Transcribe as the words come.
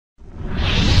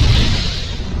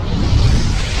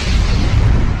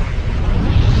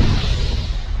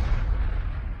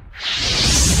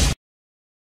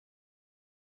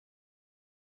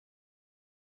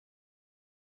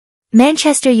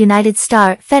Manchester United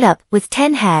star, fed up with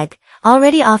Ten Hag,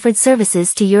 already offered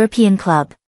services to European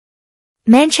club.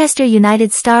 Manchester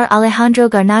United star Alejandro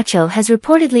Garnacho has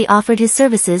reportedly offered his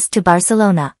services to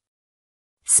Barcelona.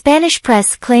 Spanish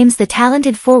press claims the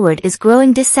talented forward is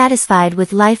growing dissatisfied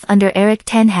with life under Erik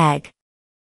ten Hag.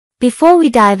 Before we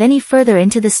dive any further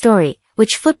into the story,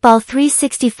 which Football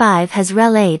 365 has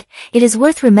relayed, it is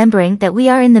worth remembering that we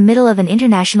are in the middle of an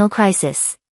international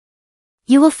crisis.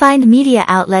 You will find media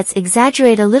outlets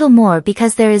exaggerate a little more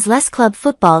because there is less club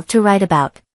football to write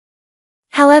about.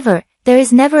 However, there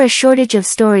is never a shortage of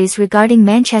stories regarding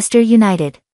Manchester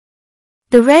United.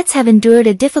 The Reds have endured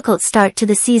a difficult start to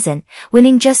the season,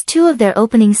 winning just 2 of their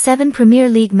opening 7 Premier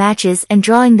League matches and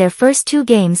drawing their first 2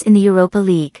 games in the Europa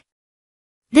League.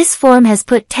 This form has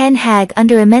put Ten Hag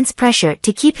under immense pressure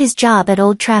to keep his job at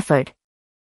Old Trafford.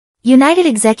 United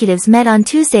executives met on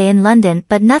Tuesday in London,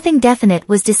 but nothing definite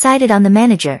was decided on the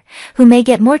manager, who may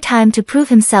get more time to prove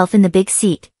himself in the big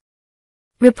seat.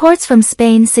 Reports from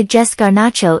Spain suggest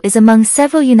Garnacho is among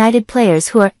several United players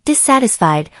who are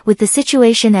dissatisfied with the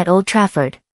situation at Old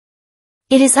Trafford.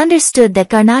 It is understood that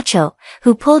Garnacho,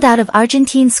 who pulled out of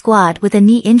Argentine squad with a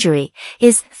knee injury,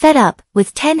 is fed up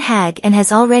with Ten Hag and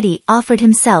has already offered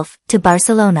himself to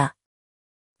Barcelona.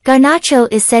 Garnacho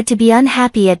is said to be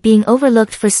unhappy at being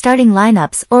overlooked for starting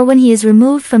lineups or when he is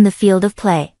removed from the field of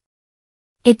play.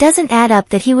 It doesn't add up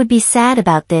that he would be sad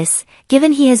about this,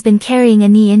 given he has been carrying a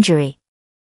knee injury.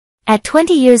 At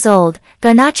 20 years old,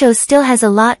 Garnacho still has a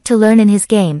lot to learn in his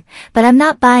game, but I'm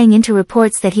not buying into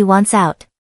reports that he wants out.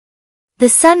 The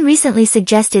Sun recently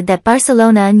suggested that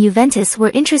Barcelona and Juventus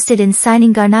were interested in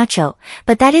signing Garnacho,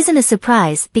 but that isn't a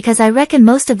surprise because I reckon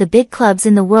most of the big clubs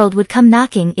in the world would come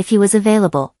knocking if he was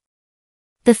available.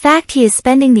 The fact he is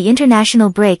spending the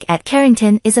international break at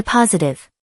Carrington is a positive.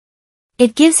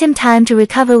 It gives him time to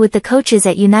recover with the coaches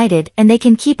at United and they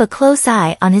can keep a close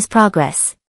eye on his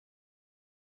progress.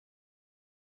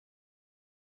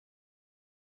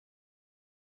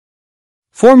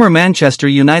 Former Manchester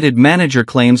United manager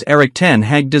claims Erik ten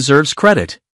Hag deserves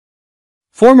credit.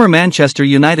 Former Manchester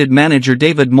United manager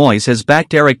David Moyes has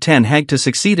backed Erik ten Hag to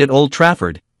succeed at Old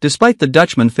Trafford, despite the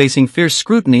Dutchman facing fierce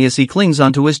scrutiny as he clings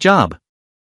onto his job.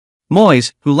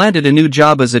 Moyes, who landed a new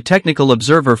job as a technical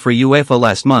observer for UEFA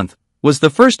last month, was the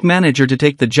first manager to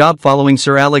take the job following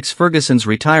Sir Alex Ferguson's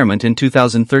retirement in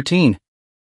 2013.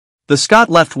 The Scot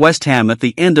left West Ham at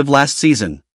the end of last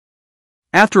season.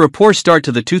 After a poor start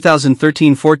to the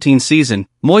 2013-14 season,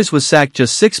 Moyes was sacked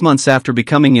just 6 months after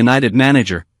becoming United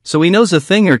manager, so he knows a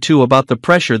thing or two about the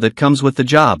pressure that comes with the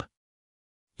job.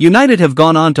 United have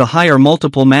gone on to hire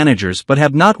multiple managers but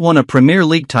have not won a Premier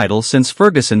League title since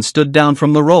Ferguson stood down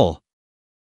from the role.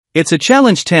 It's a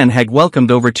challenge ten Hag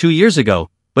welcomed over 2 years ago,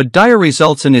 but dire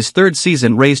results in his 3rd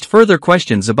season raised further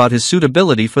questions about his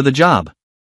suitability for the job.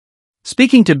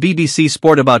 Speaking to BBC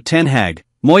Sport about ten Hag,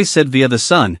 Moyes said via The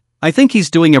Sun, "I think he's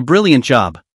doing a brilliant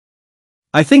job.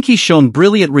 I think he's shown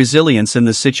brilliant resilience in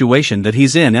the situation that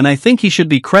he's in and I think he should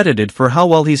be credited for how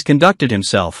well he's conducted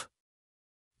himself.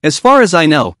 As far as I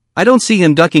know, I don't see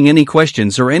him ducking any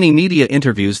questions or any media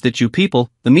interviews that you people,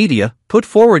 the media, put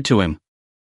forward to him.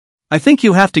 I think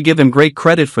you have to give him great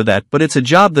credit for that, but it's a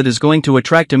job that is going to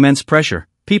attract immense pressure,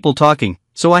 people talking,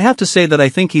 so I have to say that I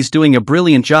think he's doing a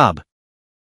brilliant job."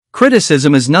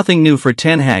 Criticism is nothing new for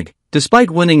ten Hag,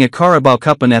 despite winning a Carabao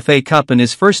Cup and FA Cup in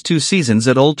his first 2 seasons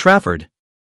at Old Trafford.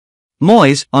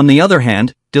 Moyes, on the other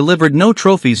hand, delivered no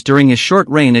trophies during his short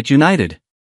reign at United.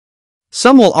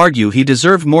 Some will argue he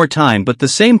deserved more time, but the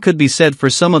same could be said for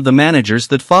some of the managers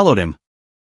that followed him.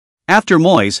 After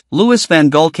Moyes, Louis van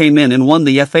Gaal came in and won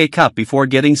the FA Cup before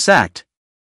getting sacked.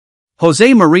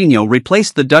 Jose Mourinho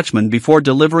replaced the Dutchman before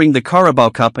delivering the Carabao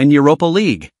Cup and Europa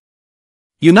League.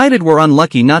 United were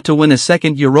unlucky not to win a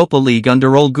second Europa League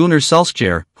under Ole Gunnar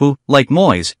Solskjaer, who, like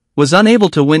Moyes, was unable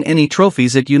to win any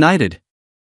trophies at United.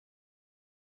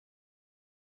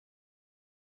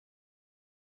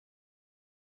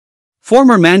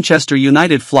 Former Manchester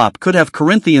United flop could have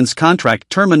Corinthians' contract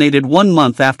terminated 1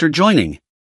 month after joining.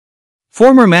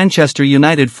 Former Manchester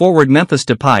United forward Memphis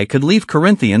Depay could leave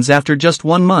Corinthians after just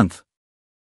 1 month.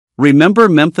 Remember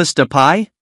Memphis Depay?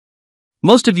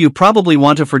 Most of you probably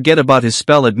want to forget about his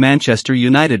spell at Manchester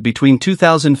United between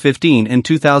 2015 and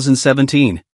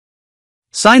 2017.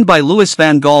 Signed by Louis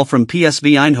van Gaal from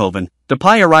PSV Eindhoven,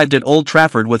 Depay arrived at Old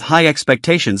Trafford with high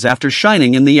expectations after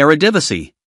shining in the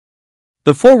Eredivisie.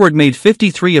 The forward made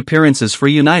 53 appearances for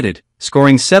United,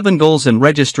 scoring 7 goals and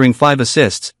registering 5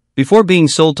 assists, before being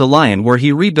sold to Lyon where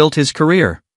he rebuilt his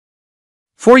career.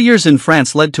 4 years in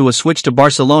France led to a switch to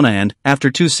Barcelona and, after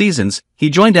 2 seasons, he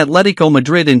joined Atletico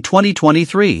Madrid in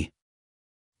 2023.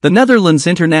 The Netherlands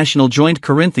international joined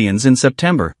Corinthians in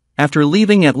September, after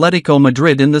leaving Atletico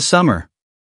Madrid in the summer.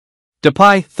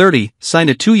 Depay, 30, signed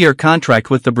a 2-year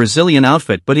contract with the Brazilian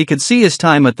outfit, but he could see his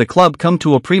time at the club come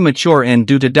to a premature end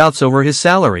due to doubts over his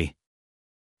salary.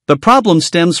 The problem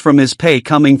stems from his pay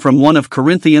coming from one of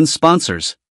Corinthians'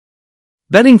 sponsors.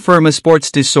 Betting firm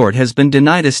Esportes de Sorte has been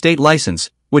denied a state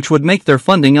license, which would make their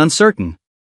funding uncertain.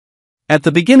 At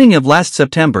the beginning of last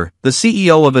September, the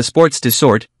CEO of Esportes de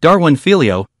Sorte, Darwin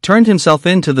Filho, turned himself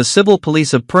in to the civil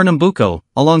police of Pernambuco,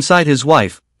 alongside his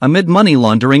wife, amid money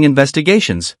laundering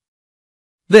investigations.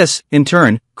 This, in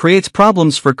turn, creates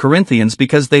problems for Corinthians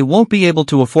because they won't be able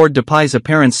to afford Depay's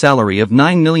apparent salary of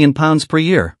 £9 million per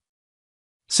year.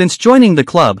 Since joining the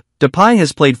club, Depay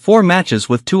has played 4 matches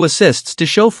with 2 assists to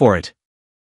show for it.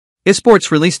 Esportes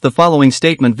released the following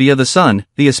statement via The Sun: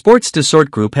 the Esportes de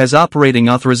Sorte Group has operating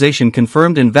authorization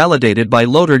confirmed and validated by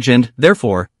Loterge and,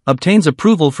 therefore, obtains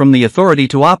approval from the authority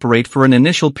to operate for an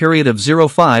initial period of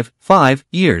 5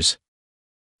 years.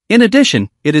 In addition,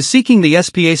 it is seeking the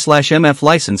SPA/MF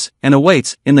license and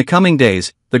awaits, in the coming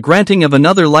days, the granting of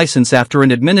another license after an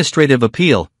administrative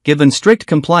appeal, given strict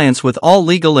compliance with all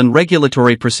legal and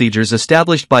regulatory procedures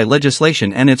established by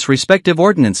legislation and its respective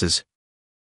ordinances.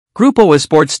 Grupo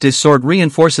Esportes de Sorte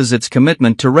reinforces its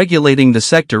commitment to regulating the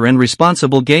sector and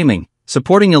responsible gaming,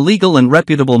 supporting a legal and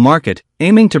reputable market,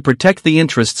 aiming to protect the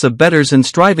interests of bettors and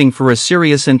striving for a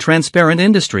serious and transparent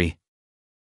industry.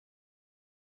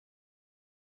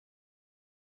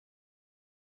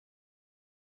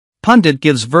 Pundit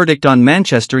gives verdict on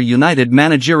Manchester United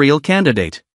managerial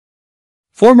candidate.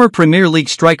 Former Premier League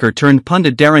striker turned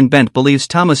pundit Darren Bent believes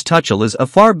Thomas Tuchel is a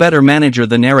far better manager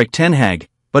than Erik ten Hag,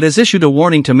 but has issued a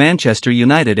warning to Manchester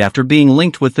United after being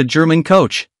linked with the German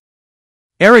coach.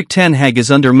 Erik ten Hag is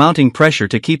under mounting pressure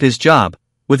to keep his job,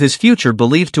 with his future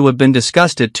believed to have been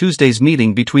discussed at Tuesday's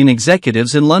meeting between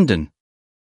executives in London.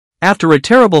 After a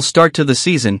terrible start to the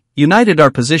season, United are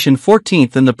positioned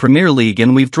 14th in the Premier League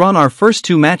and we've drawn our first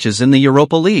 2 matches in the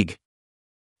Europa League.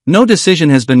 No decision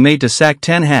has been made to sack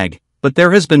ten Hag, but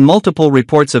there has been multiple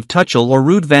reports of Tuchel or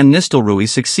Ruud van Nistelrooy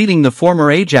succeeding the former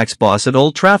Ajax boss at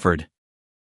Old Trafford.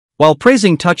 While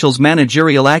praising Tuchel's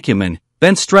managerial acumen,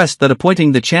 Bent stressed that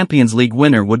appointing the Champions League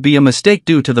winner would be a mistake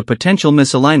due to the potential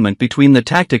misalignment between the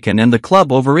tactician and the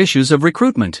club over issues of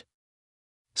recruitment.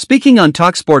 Speaking on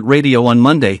TalkSport Radio on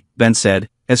Monday, Bent said,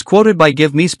 as quoted by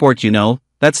Give Me Sport,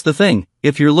 that's the thing,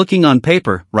 if you're looking on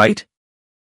paper, right?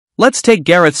 Let's take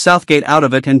Gareth Southgate out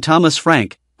of it and Thomas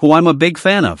Frank, who I'm a big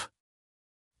fan of.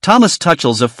 Thomas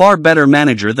Tuchel's a far better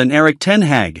manager than Erik ten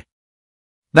Hag.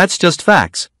 That's just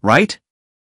facts, right?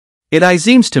 It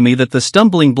seems to me that the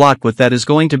stumbling block with that is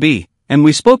going to be, and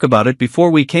we spoke about it before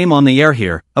we came on the air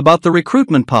here, about the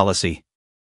recruitment policy.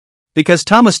 Because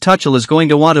Thomas Tuchel is going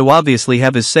to want to obviously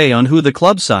have his say on who the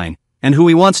club sign, and who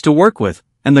he wants to work with,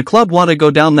 and the club want to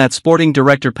go down that sporting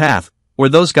director path, where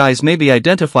those guys maybe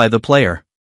identify the player.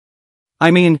 I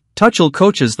mean, Tuchel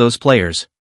coaches those players.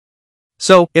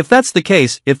 So, if that's the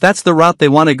case, if that's the route they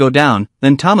want to go down,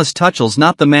 then Thomas Tuchel's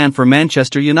not the man for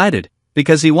Manchester United,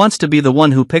 because he wants to be the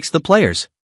one who picks the players.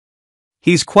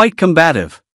 He's quite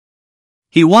combative.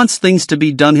 He wants things to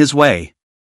be done his way.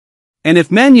 And if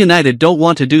Man United don't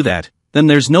want to do that, then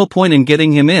there's no point in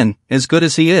getting him in, as good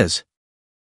as he is.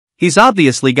 He's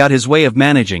obviously got his way of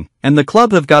managing, and the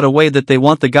club have got a way that they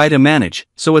want the guy to manage,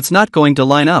 so it's not going to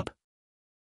line up.